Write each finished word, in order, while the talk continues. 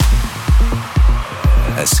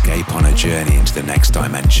Escape on a journey into the next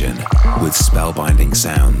dimension with spellbinding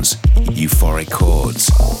sounds, euphoric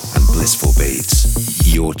chords, and blissful beats.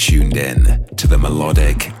 You're tuned in to the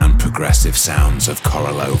melodic and progressive sounds of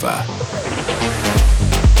Korolova.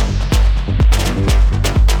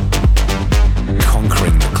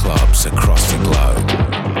 Conquering the clubs across the globe.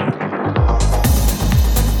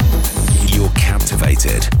 You're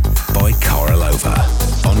captivated by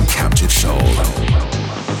Korolova on Captive Soul.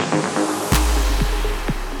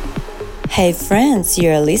 Hey friends, you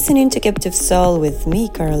are listening to Captive Soul with me,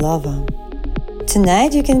 Korolova.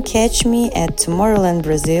 Tonight you can catch me at Tomorrowland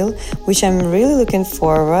Brazil, which I'm really looking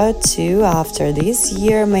forward to after this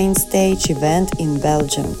year's main stage event in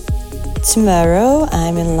Belgium. Tomorrow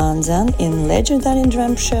I'm in London in Legendary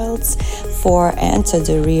Drum Shells for Enter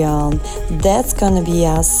the Realm. That's gonna be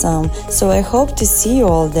awesome, so I hope to see you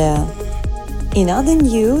all there. In other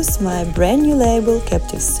news, my brand new label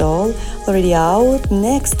Captive Soul already out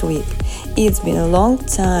next week. It's been a long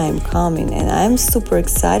time coming and I'm super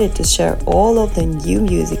excited to share all of the new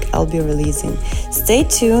music I'll be releasing. Stay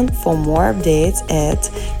tuned for more updates at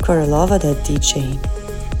korolova.dj.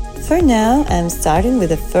 For now, I'm starting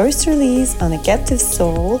with the first release on a Captive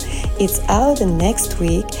Soul. It's out next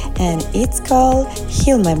week and it's called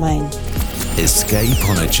Heal My Mind. Escape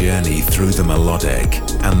on a journey through the melodic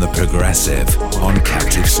and the progressive on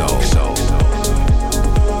Captive Soul.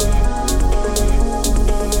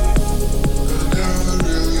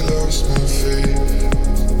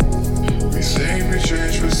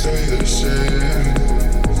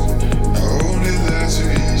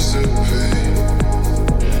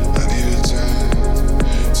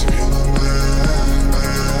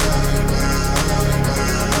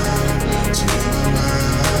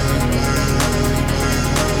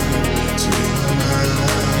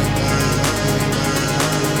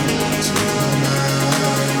 To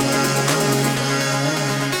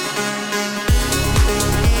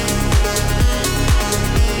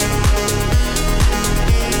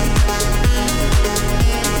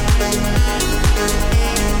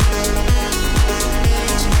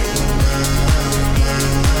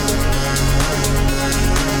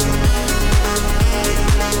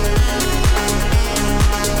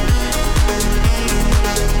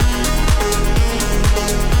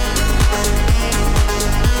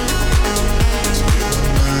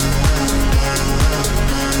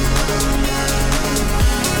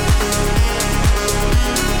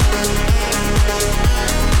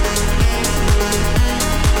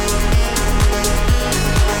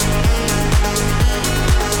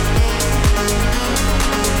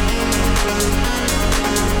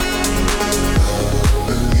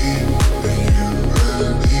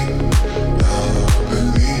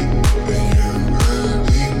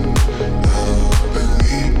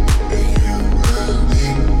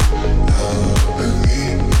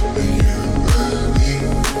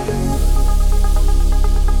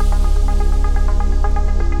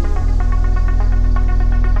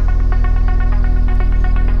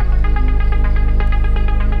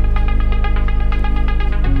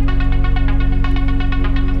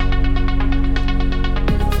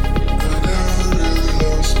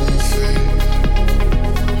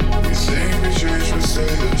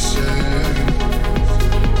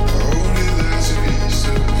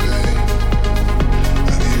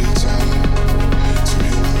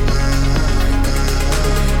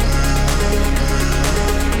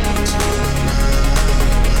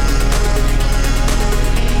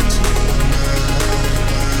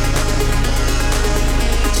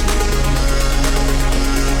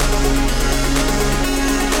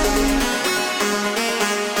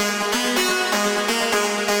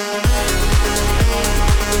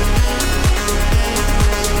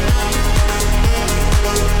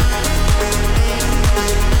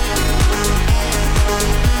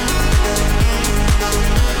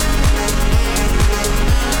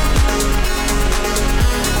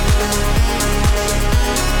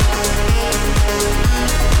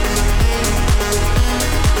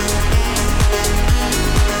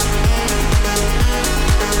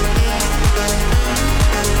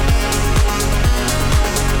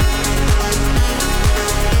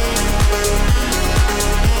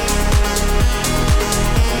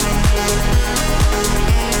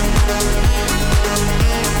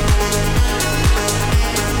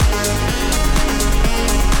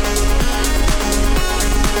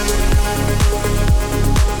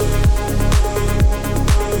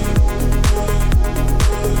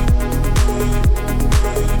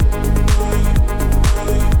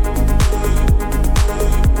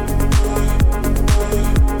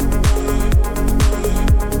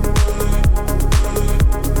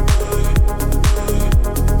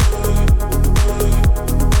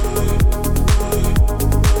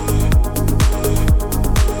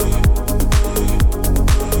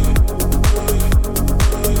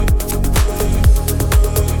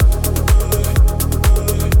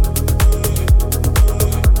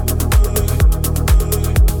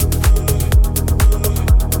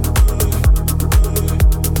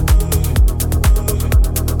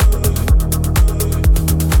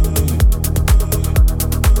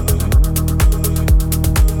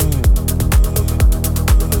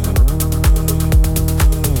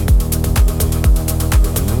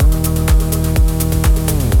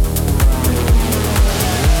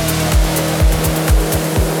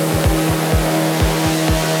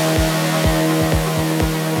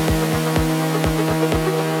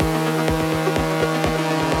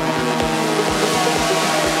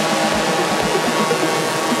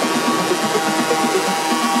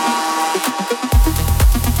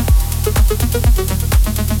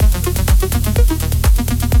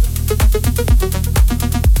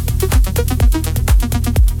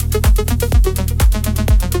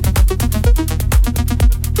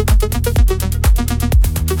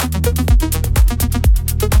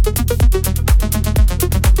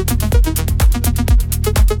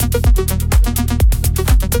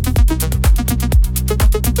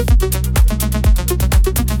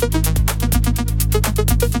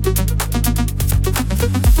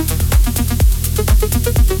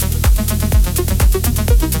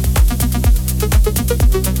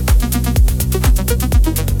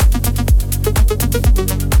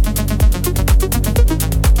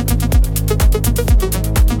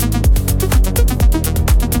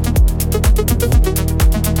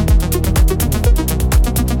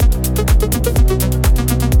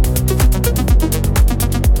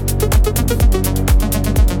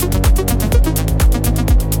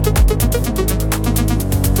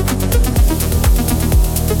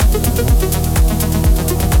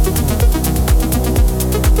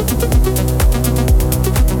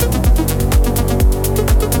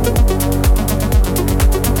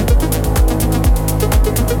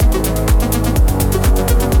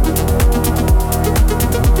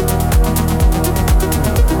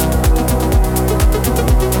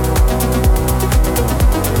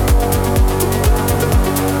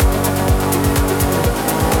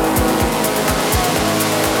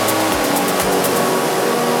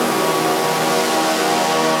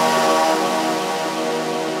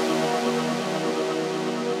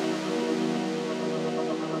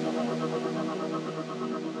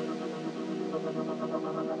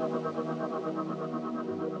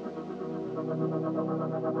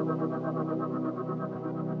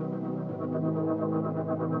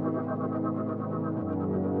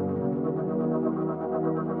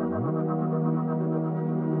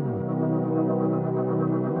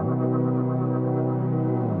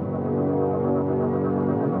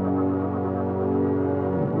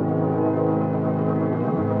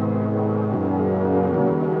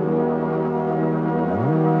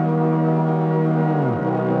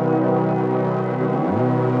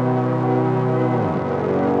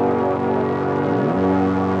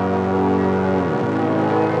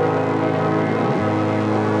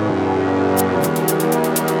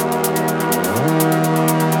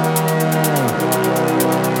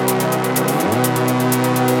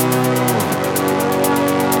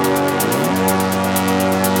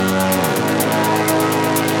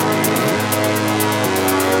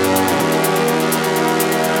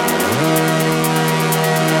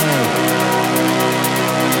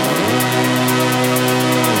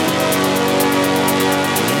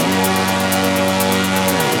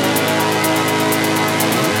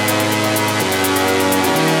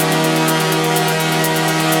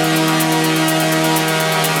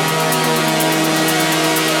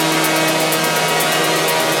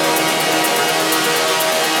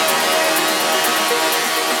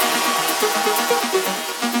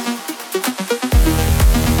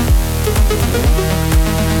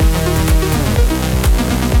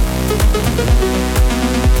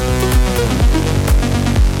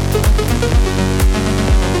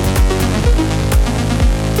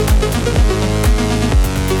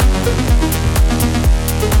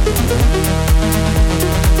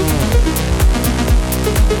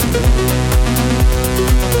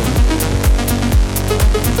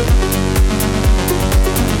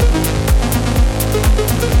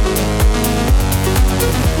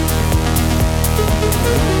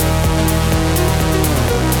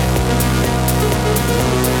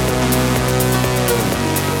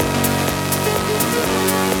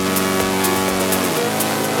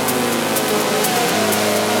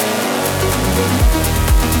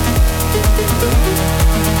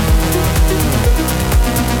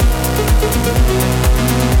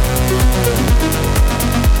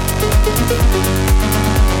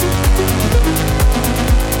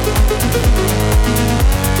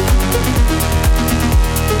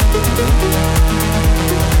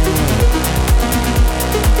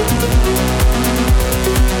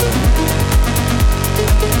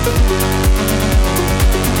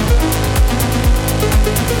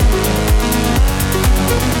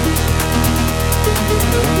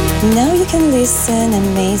Now you can listen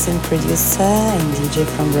amazing producer and DJ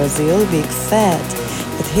from Brazil,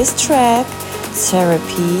 Bigfett, with his track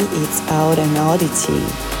Therapy. It's out on Oddity.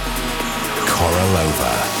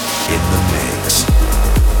 Korolova in the mix.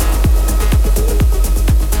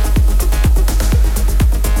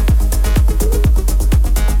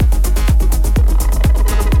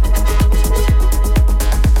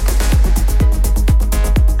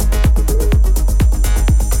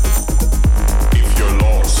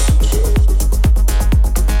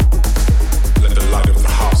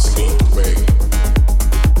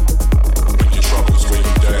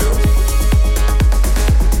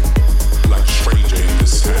 Stranger in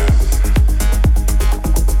this town.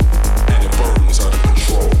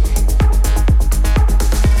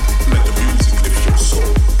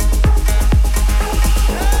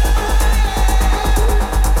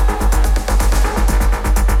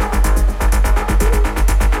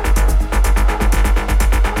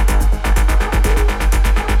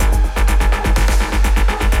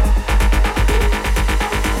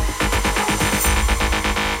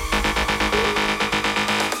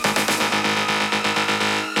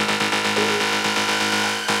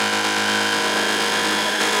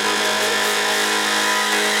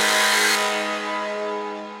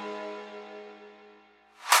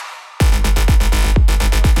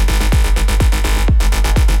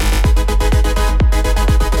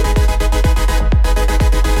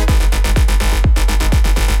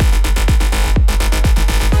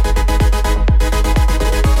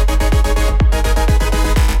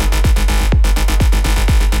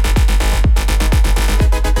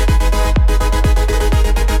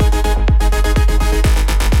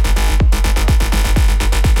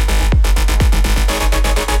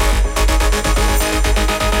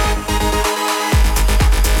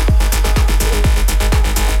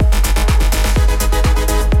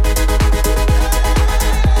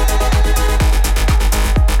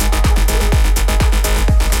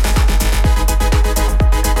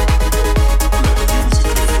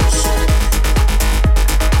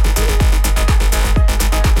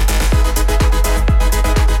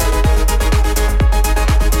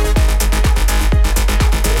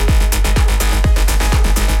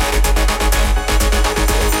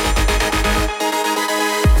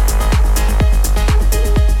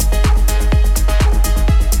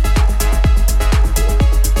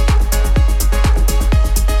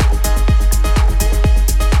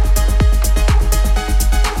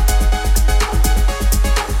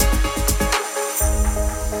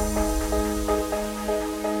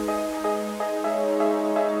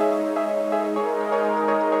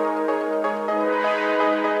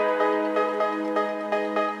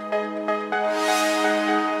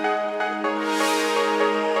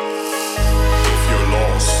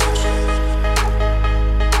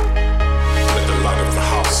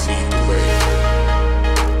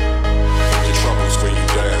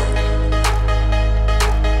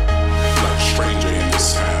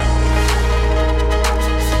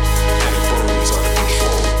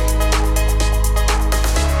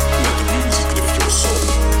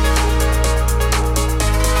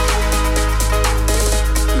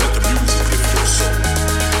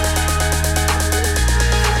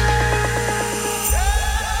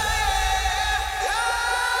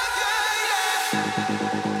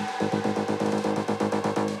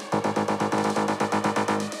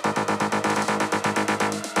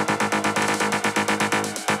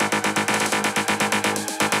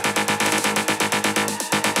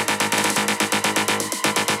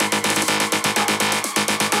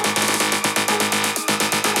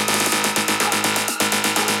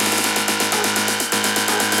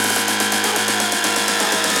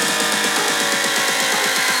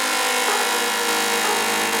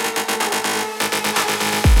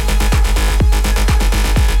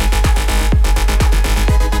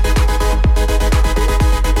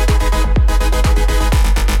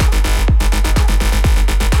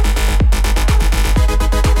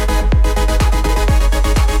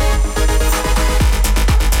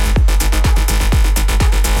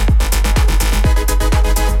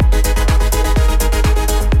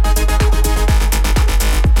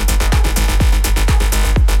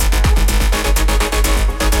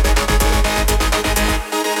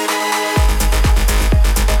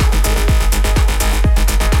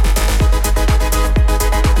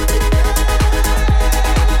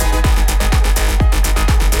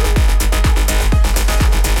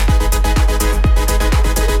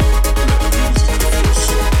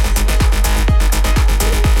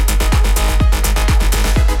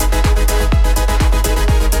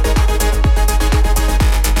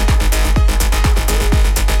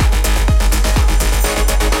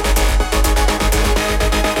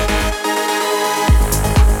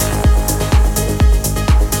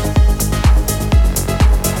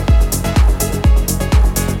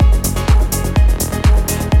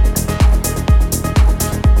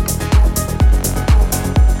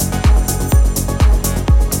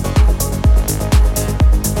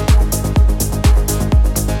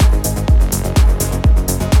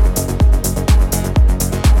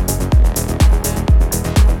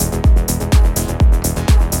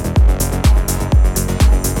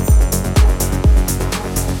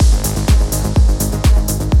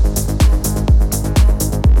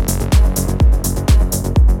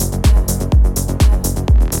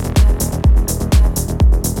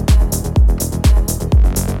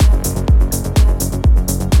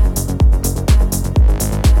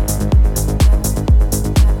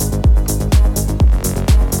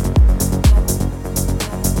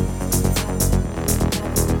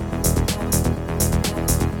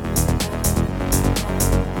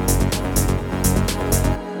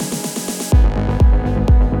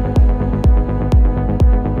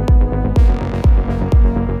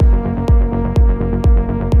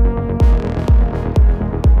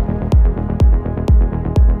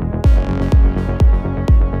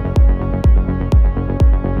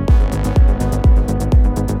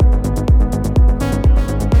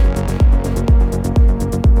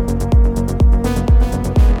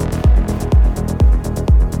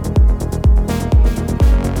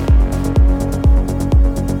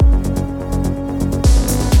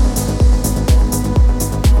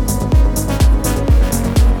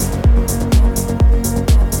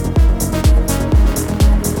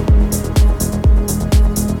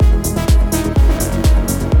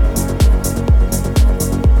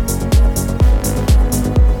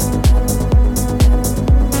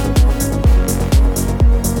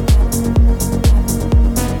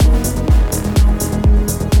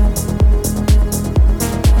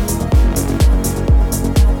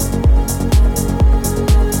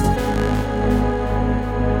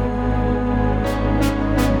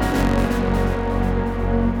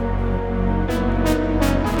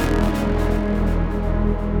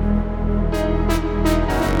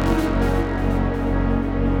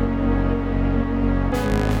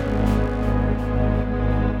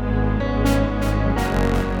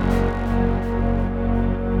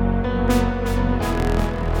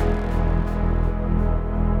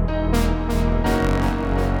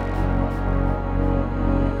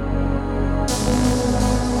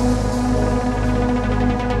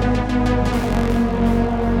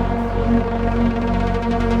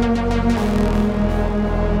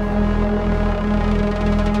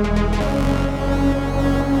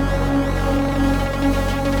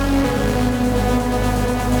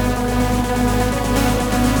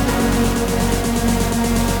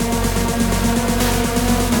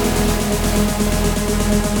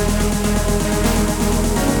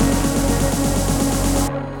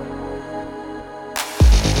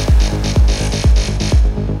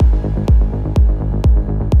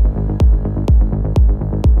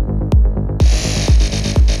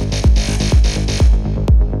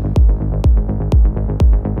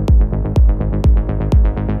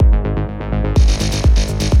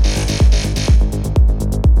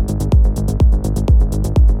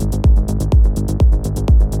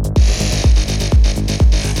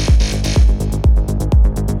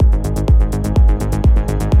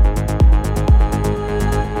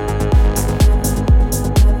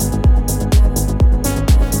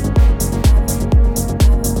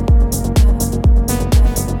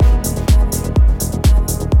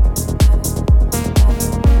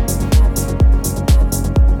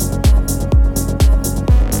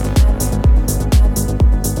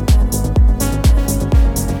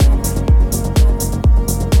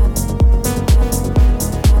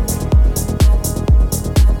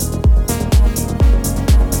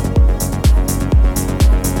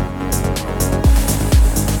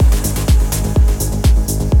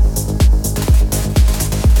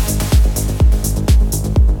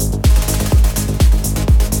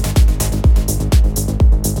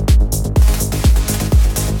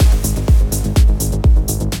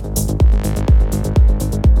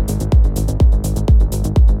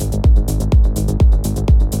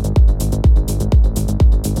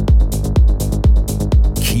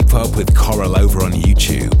 Keep up with Korolova on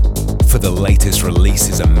YouTube for the latest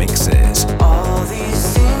releases and mixes. All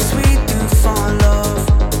these things we do for love,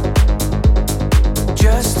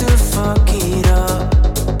 just to fuck it up.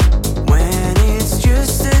 When it's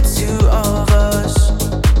just the two of us,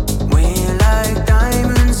 we're like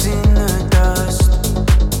diamonds in the dust.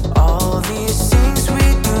 All these things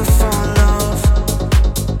we do for love,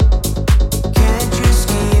 can't just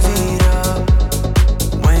give it up.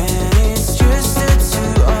 When it's just the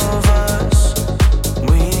two of us,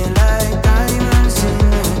 we're like diamonds in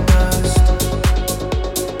the dust.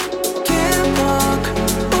 Can't walk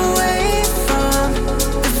away from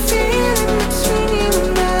the feeling between you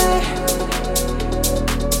and I.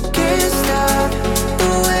 Can't stop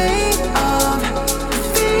the weight of the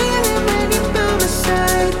feeling when you're by my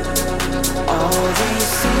side. All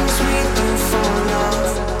these things we do for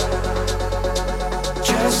love,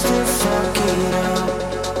 just to fuck it up.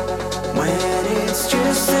 When it's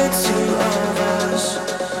just the two of us,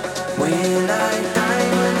 we're like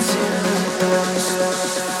diamonds in the dust.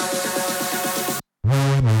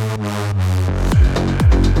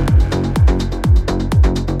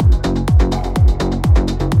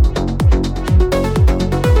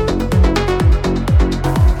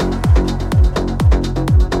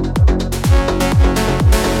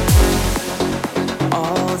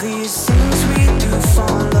 All these things we do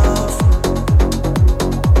for love,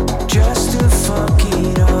 just to fuck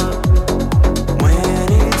it up. When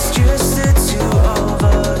it's just the two of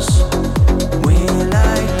us, we're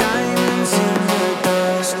like diamonds in the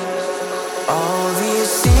dust. All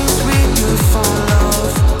these things we do for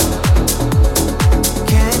love,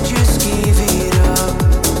 can't just give it up.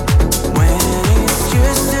 When it's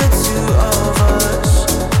just the two of us,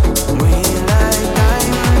 we're like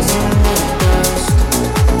diamonds in the dust.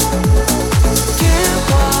 Can't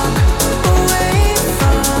walk away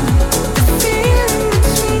from the feeling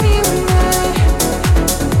between you and I.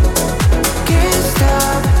 Can't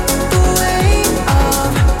stop the weight of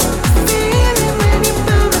the feeling when you're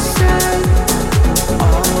by my side.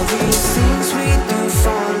 All these things we do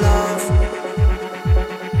for love,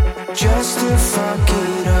 just to fuck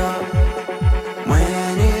it up.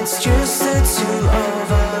 When it's just the two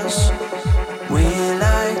of us, we're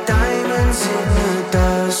like diamonds in the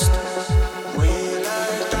dust. We're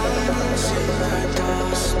like diamonds in the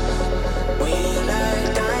dust. We're like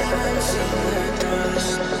diamonds in the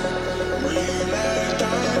dust. We're like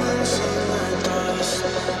diamonds in the dust.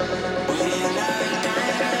 We're like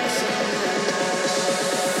diamonds in the dust.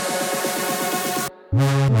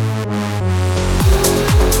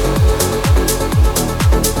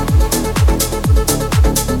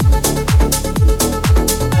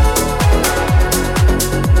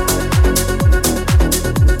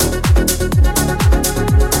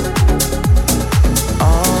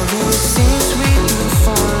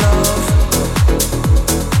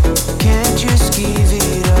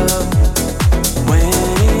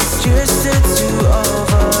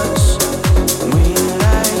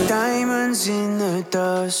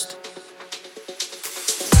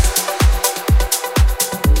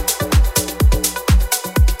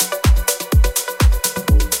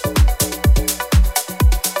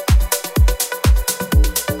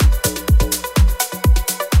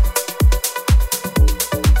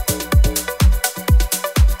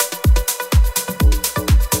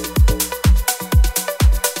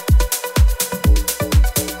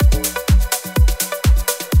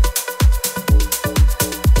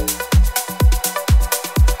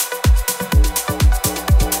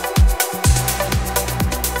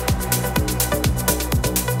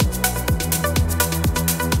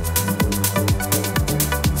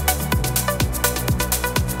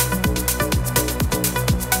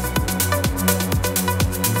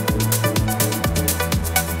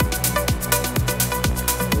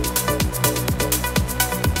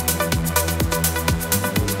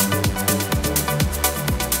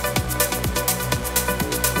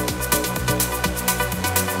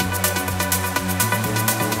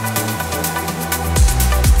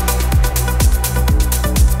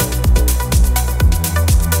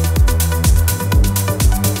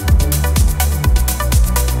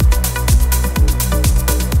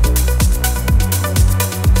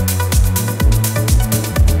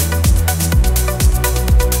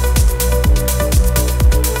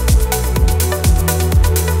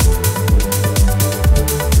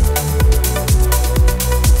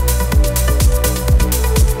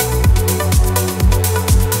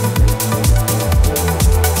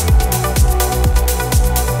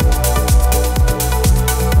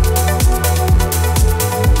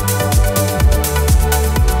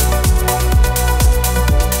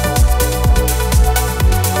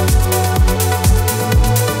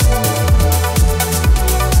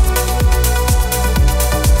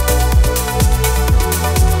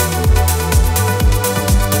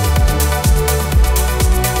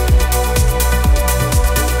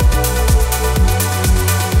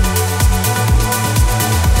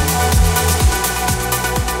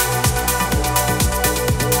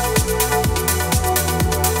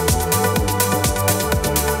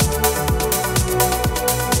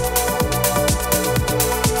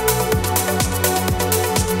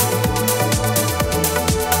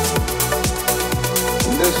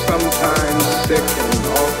 sick and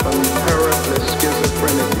often terribly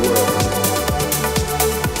schizophrenic world,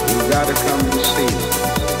 you gotta come to see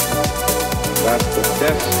that the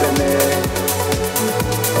destiny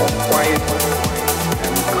of white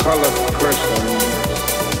and colored persons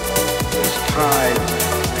is tied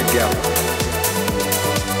together.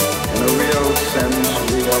 In a real sense,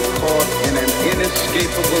 we are caught in an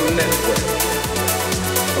inescapable network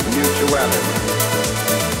of mutuality.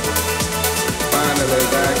 Finally,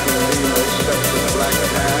 back in Lima, steps the black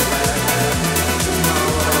hat.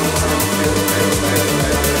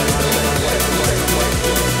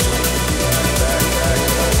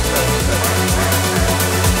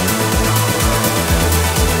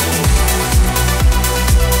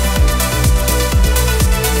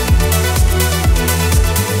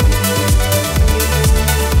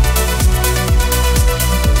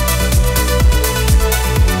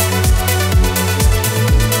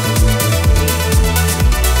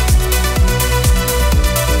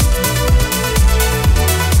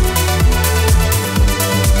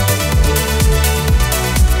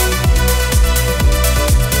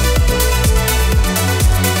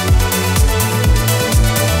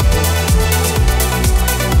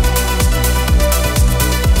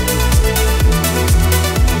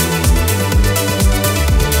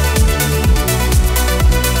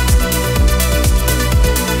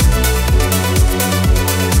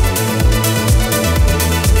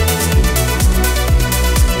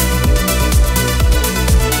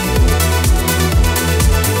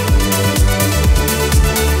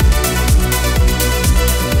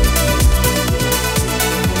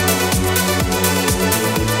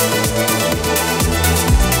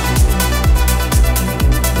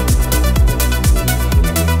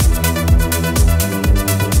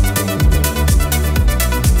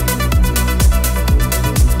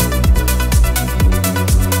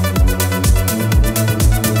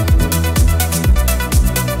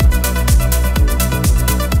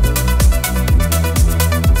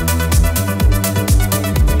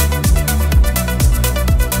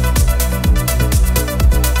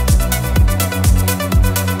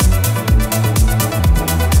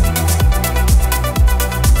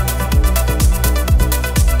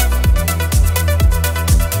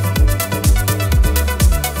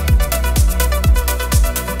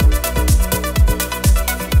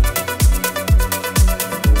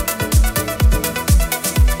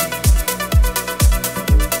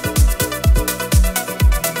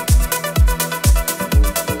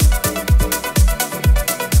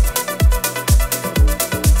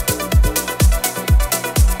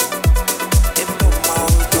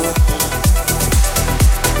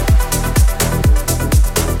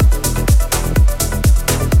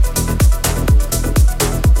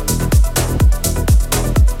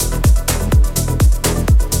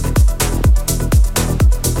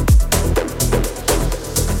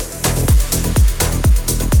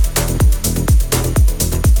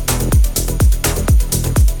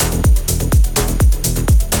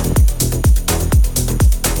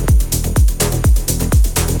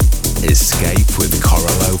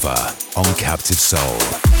 on Captive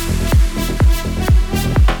Soul.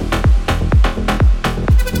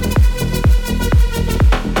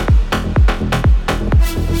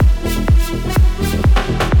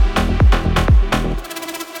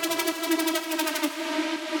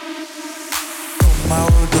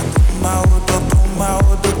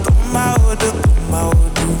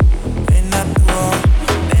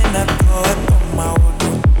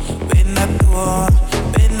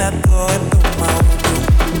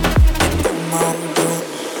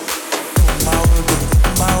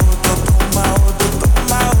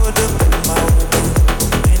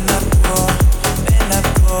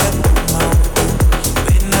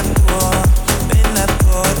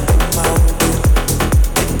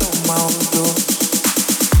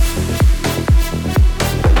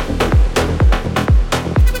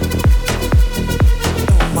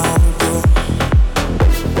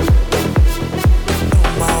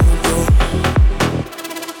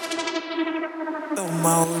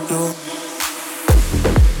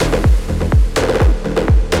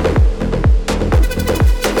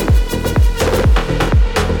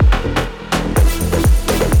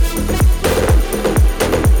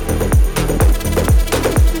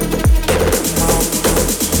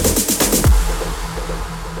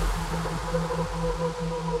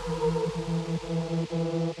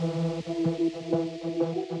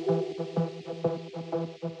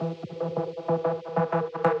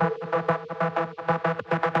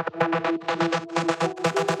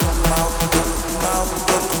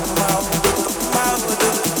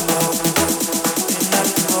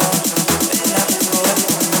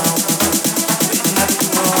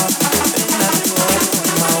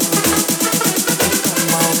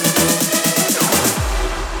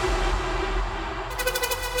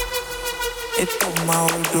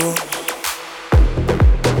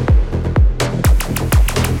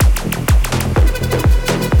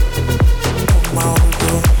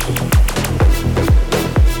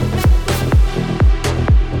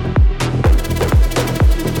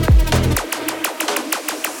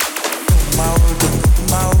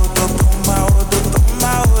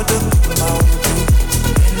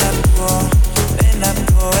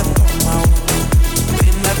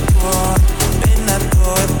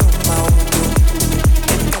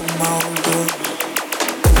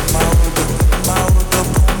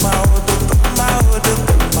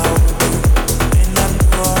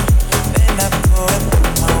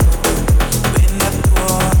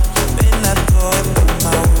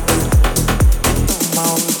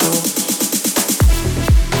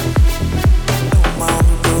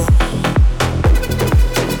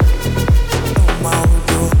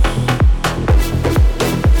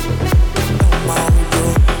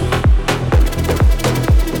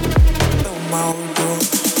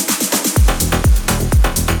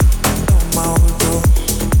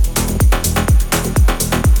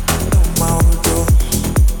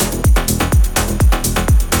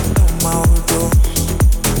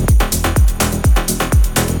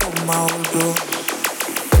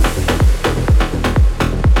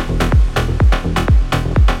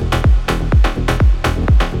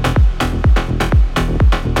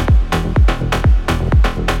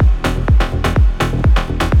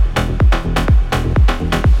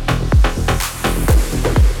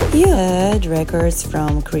 Records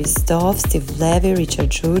from Cristoph, Steve Levi, Richard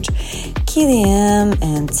Judge, Kilany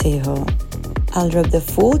and Teho. I'll drop the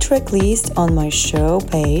full track list on my show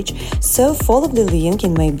page, so follow the link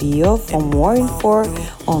in my bio for more info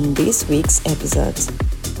on this week's episode.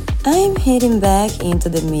 I'm heading back into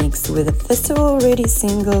the mix with a festival-ready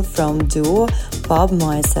single from duo Bob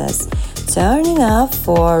Moises, turning up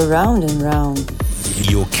for Round and Round.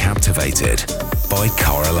 You're captivated by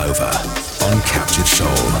Korolova on Captured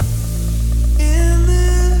Soul.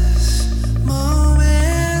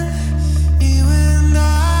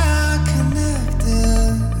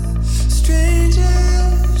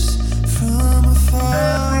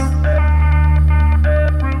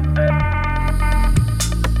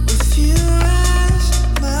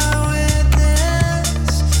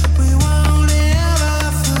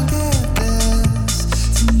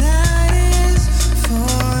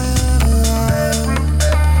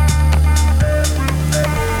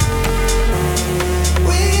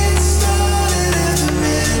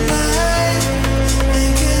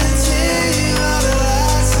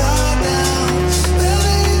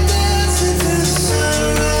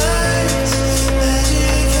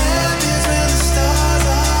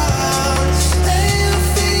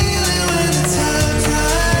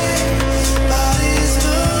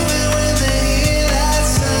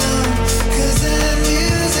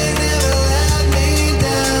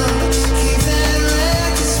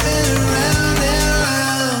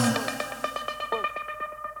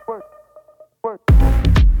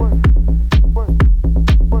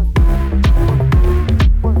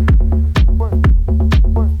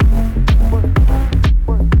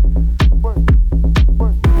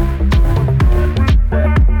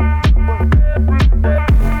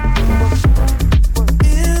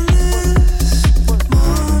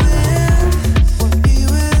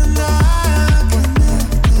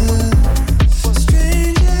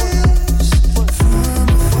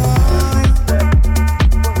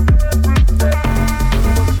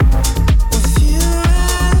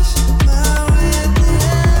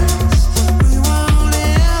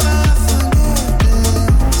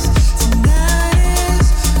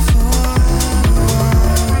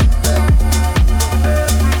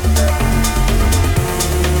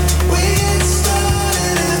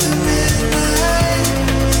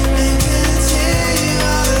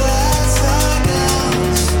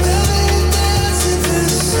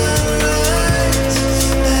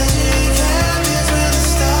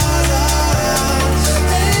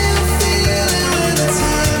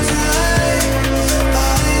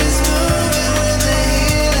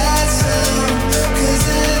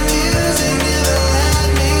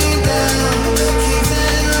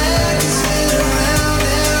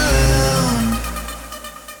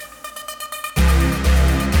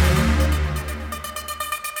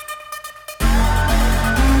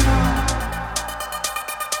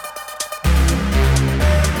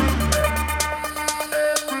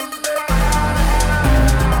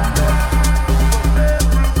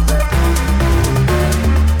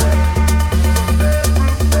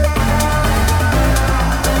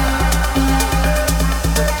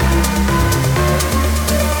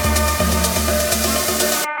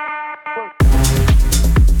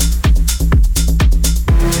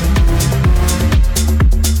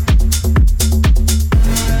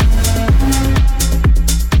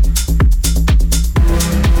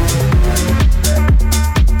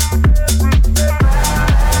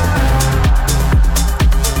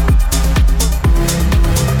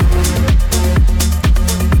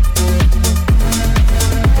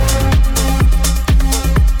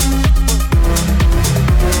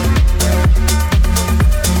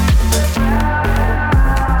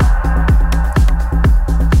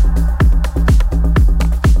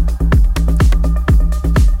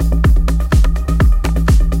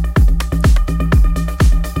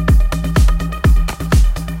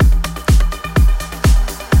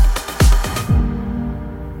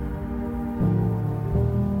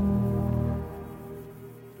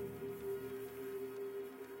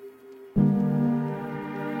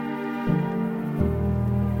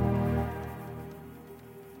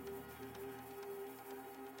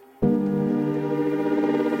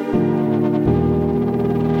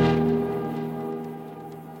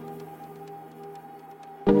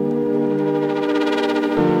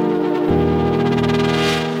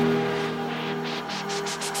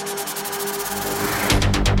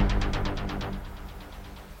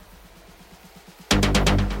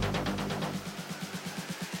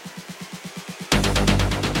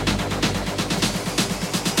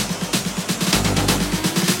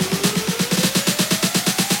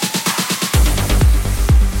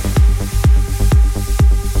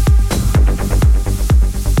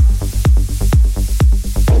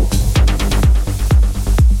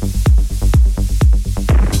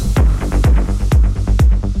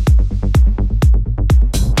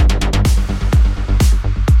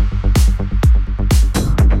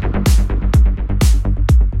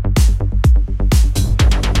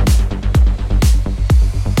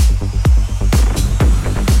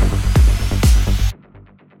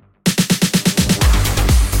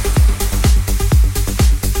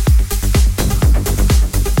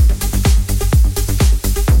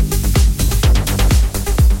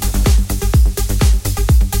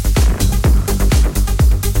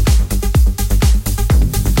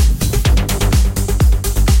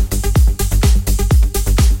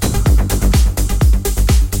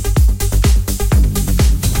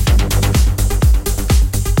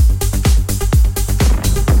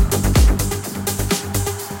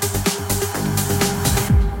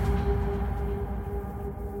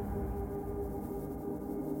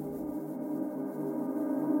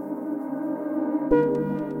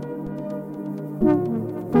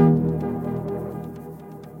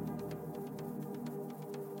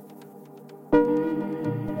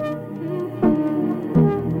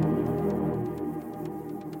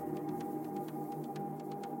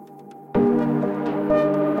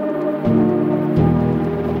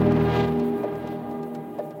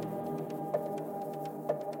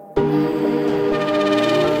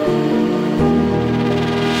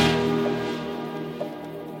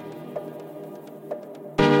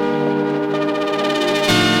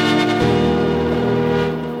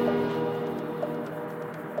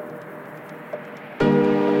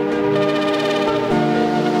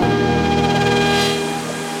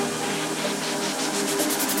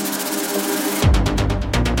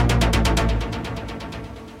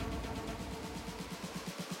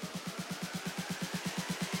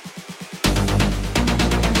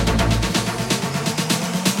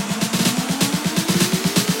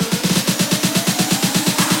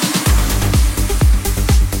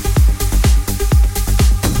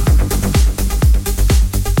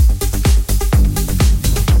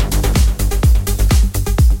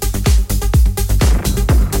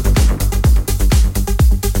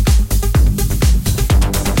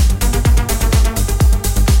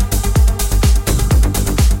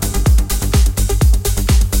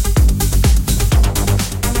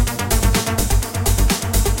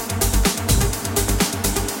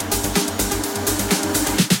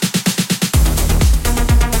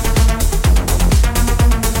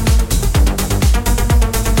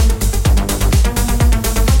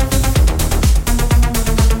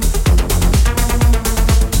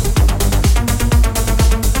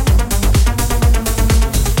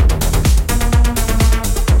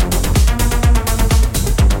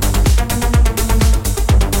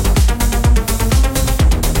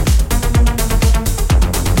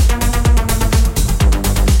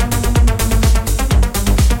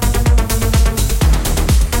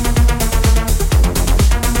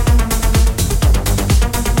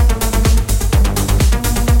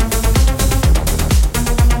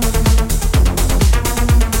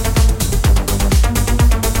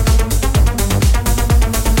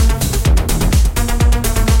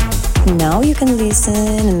 can listen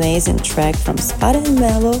an amazing track from Spada and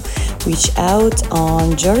Malov, which out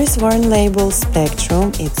on Joris Warren label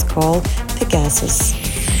Spectrum. It's called Pegasus.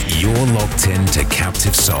 You're locked into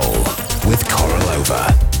Captive Soul with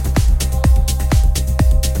Korolova.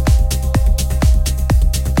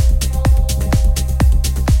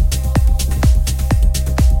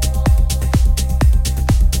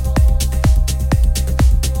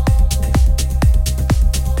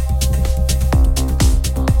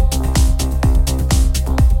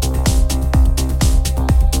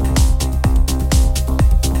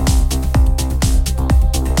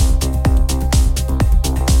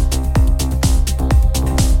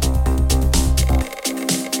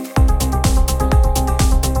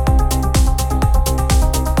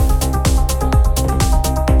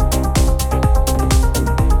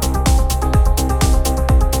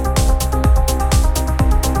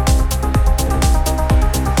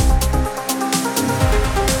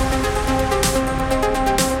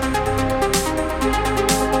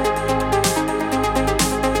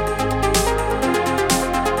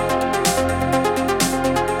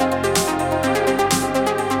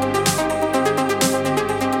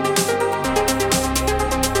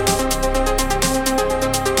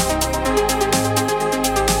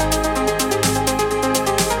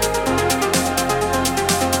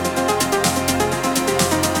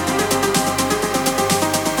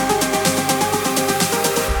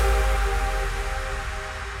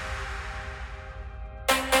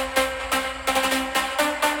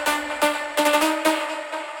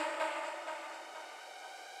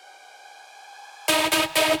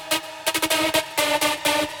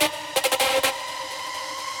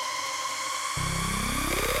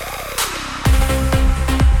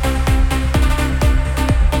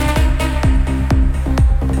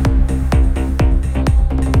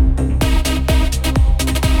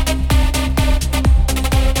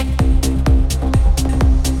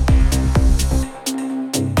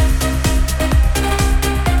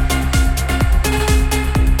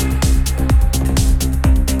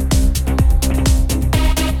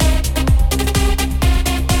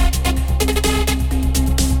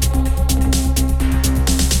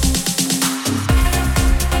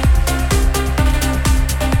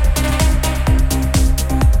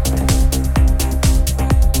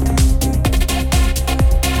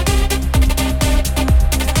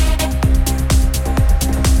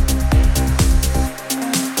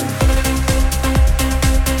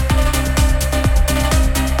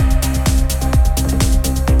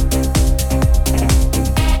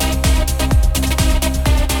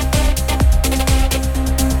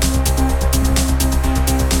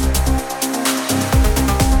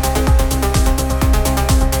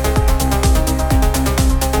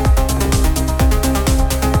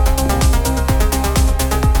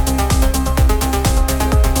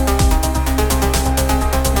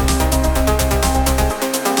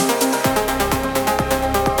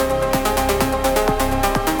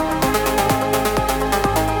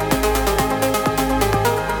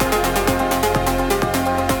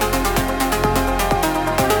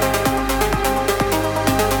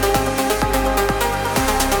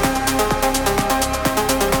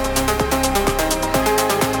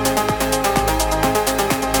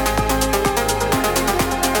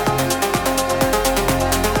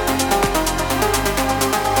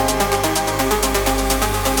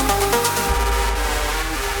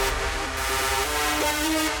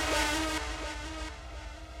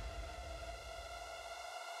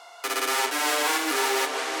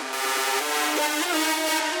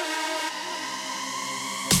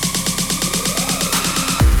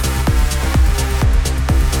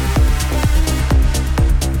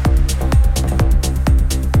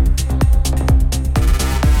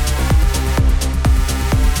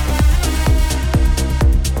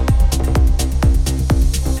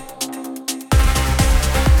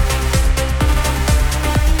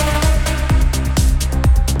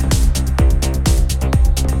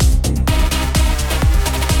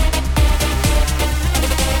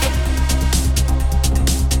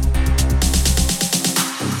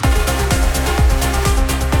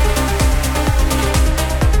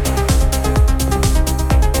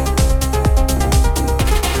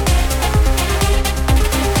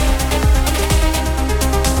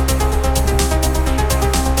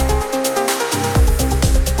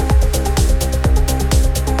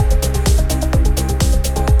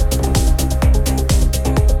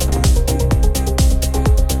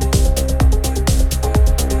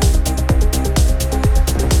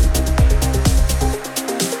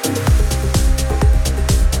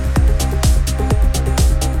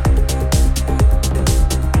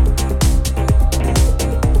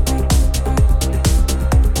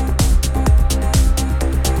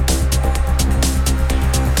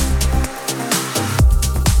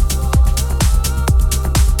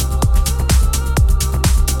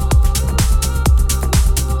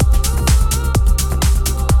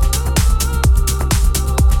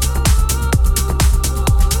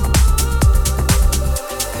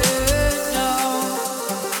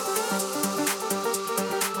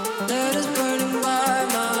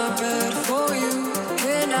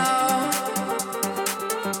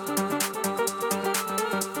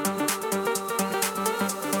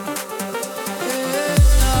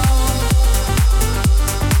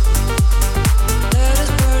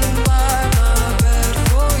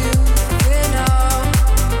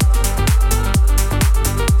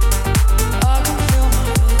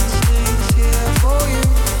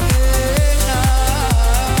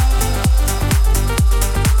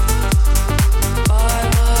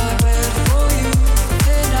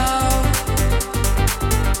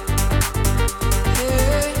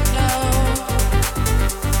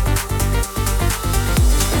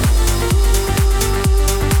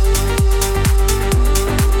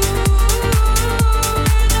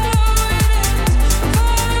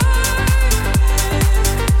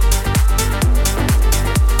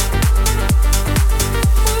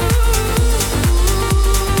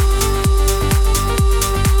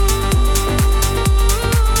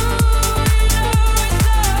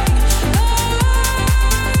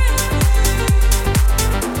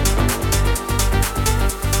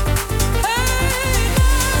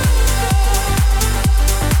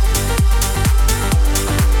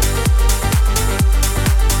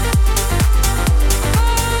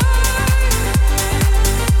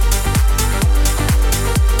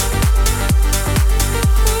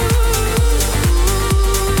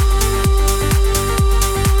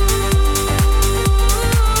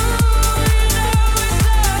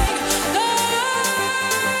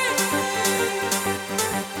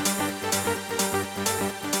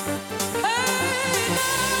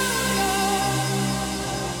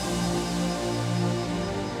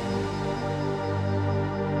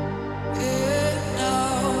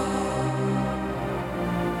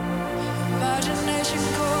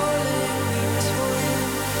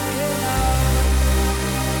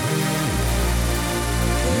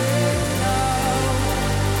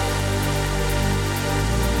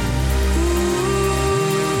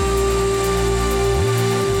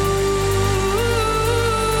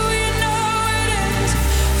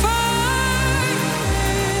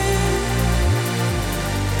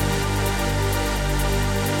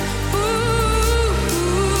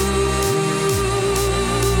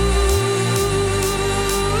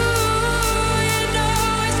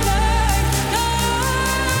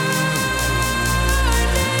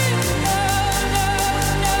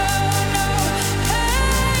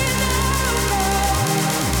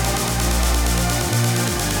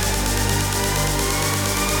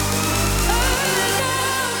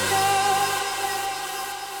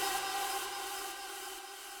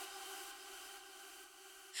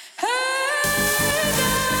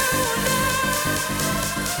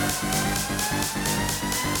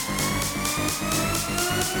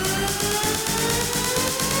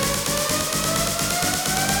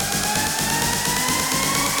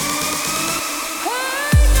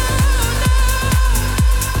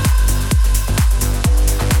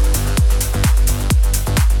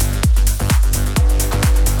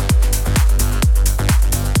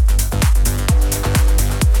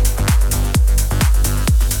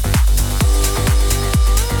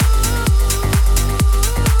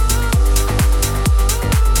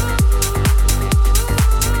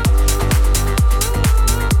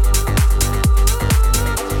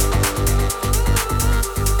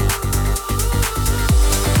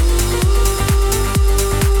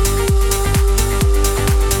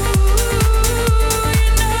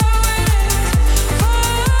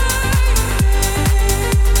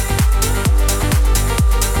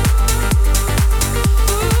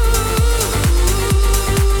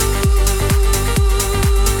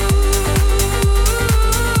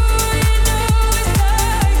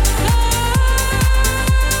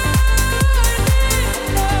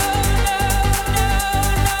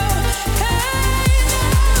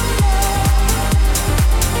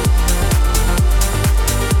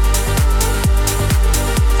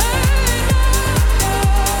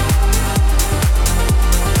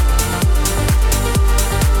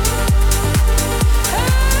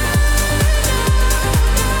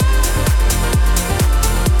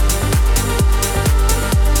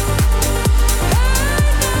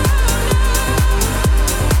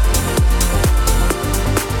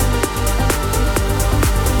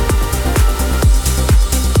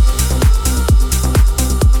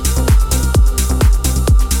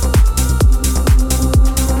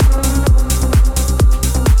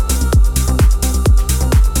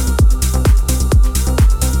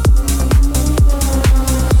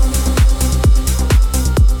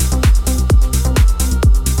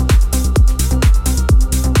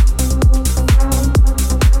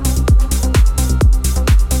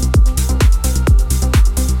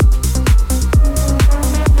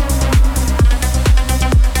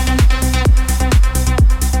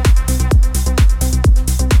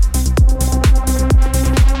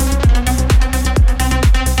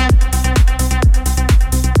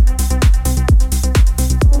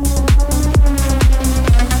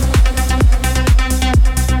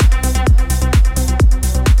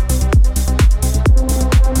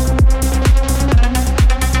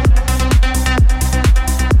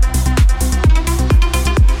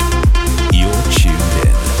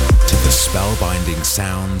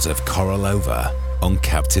 Korolova on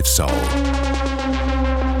Captive Soul.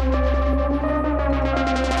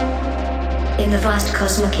 In the vast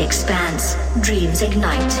cosmic expanse, dreams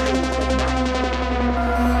ignite.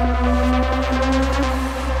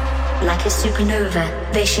 Like a supernova,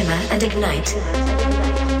 they shimmer and ignite.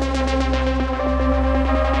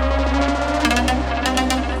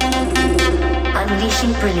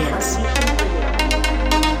 Unleashing brilliance.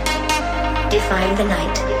 Defying the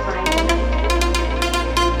night.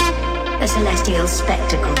 A celestial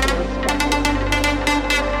spectacle.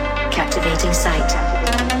 Captivating sight.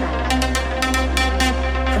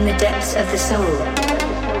 From the depths of the soul,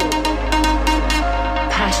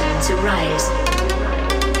 passions arise,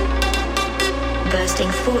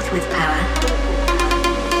 bursting forth with power,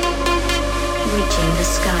 reaching the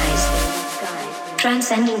skies,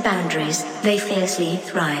 transcending boundaries, they fiercely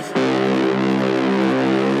thrive,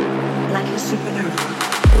 like a supernova.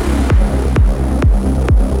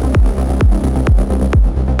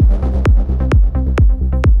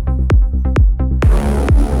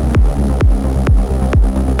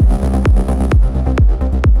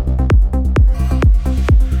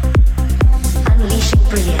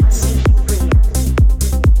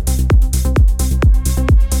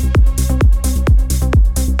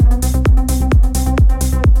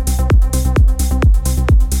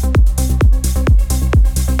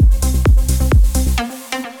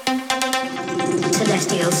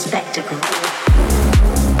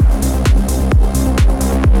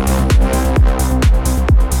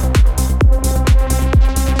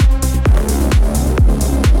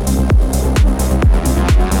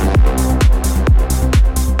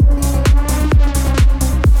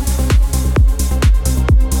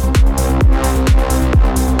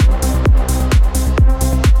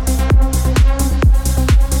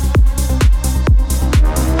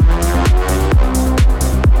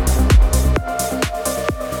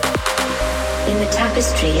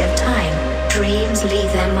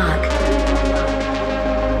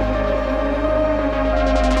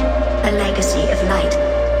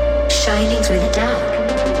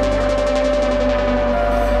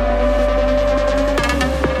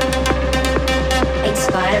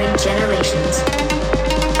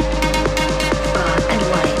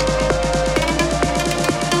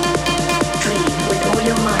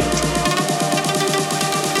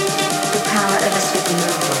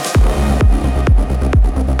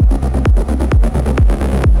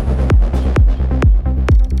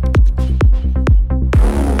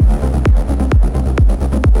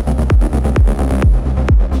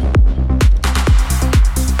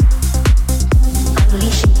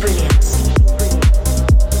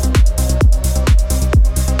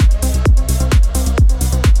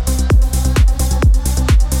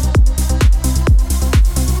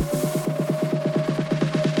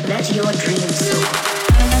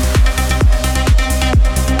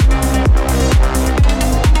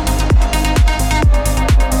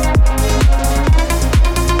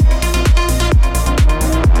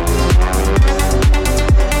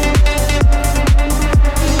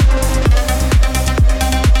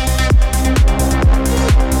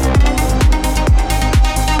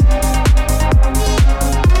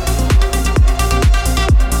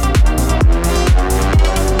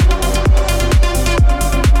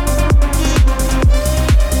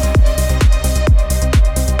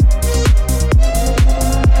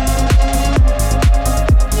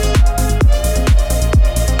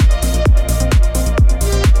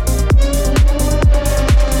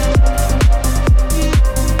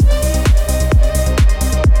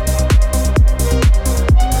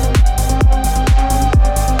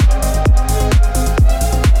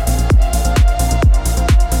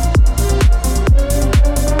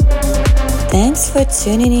 Thanks for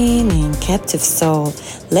tuning in Captive Soul.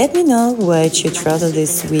 Let me know what you thought of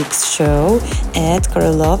this week's show at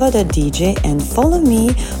korolova.dj and follow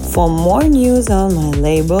me for more news on my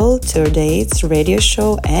label, tour dates, radio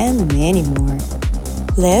show and many more.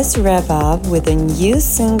 Let's wrap up with a new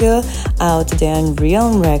single out there on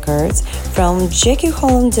Realm Records from Jackie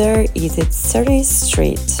Hollander, Is It 30th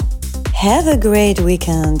Street. Have a great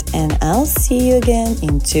weekend and I'll see you again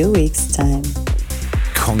in 2 weeks' time.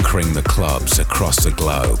 Conquering the clubs across the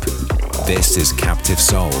globe. This is Captive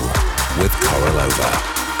Soul with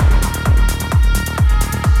Korolova.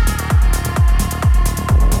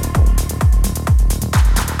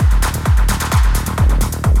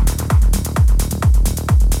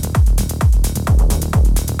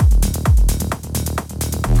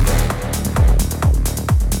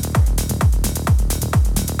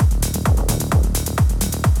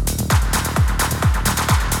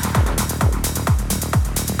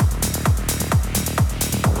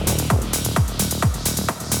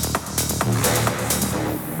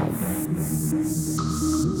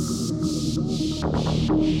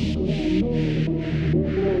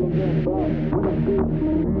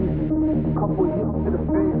 couple hits to the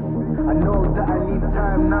face. I know that I need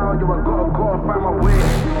time now, yo, I gotta go and find my way.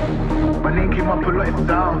 My name came up a lot of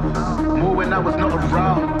sounds, more when I was not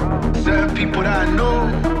around. Certain people that I know,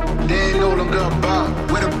 they ain't no longer about.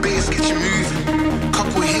 Where the bass gets you moving,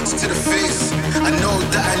 couple hits to the face. I know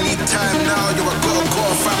that I need time now, yo, I gotta go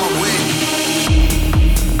and find my way.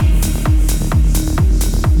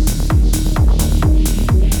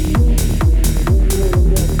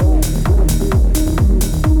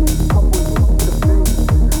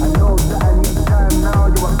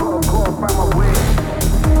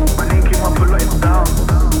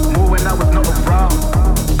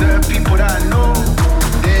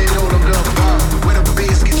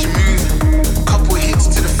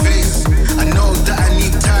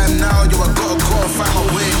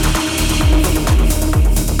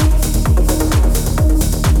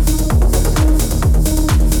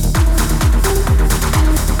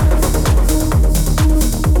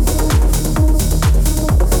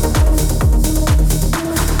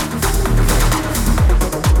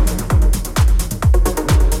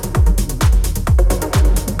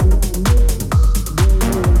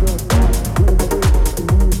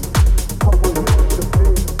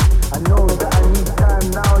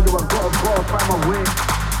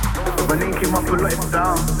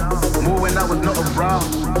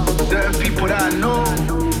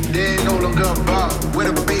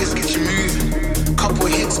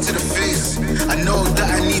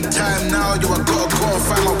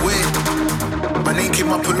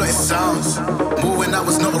 More when I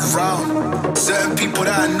was not around. Certain people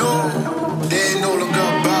that I know, they ain't no longer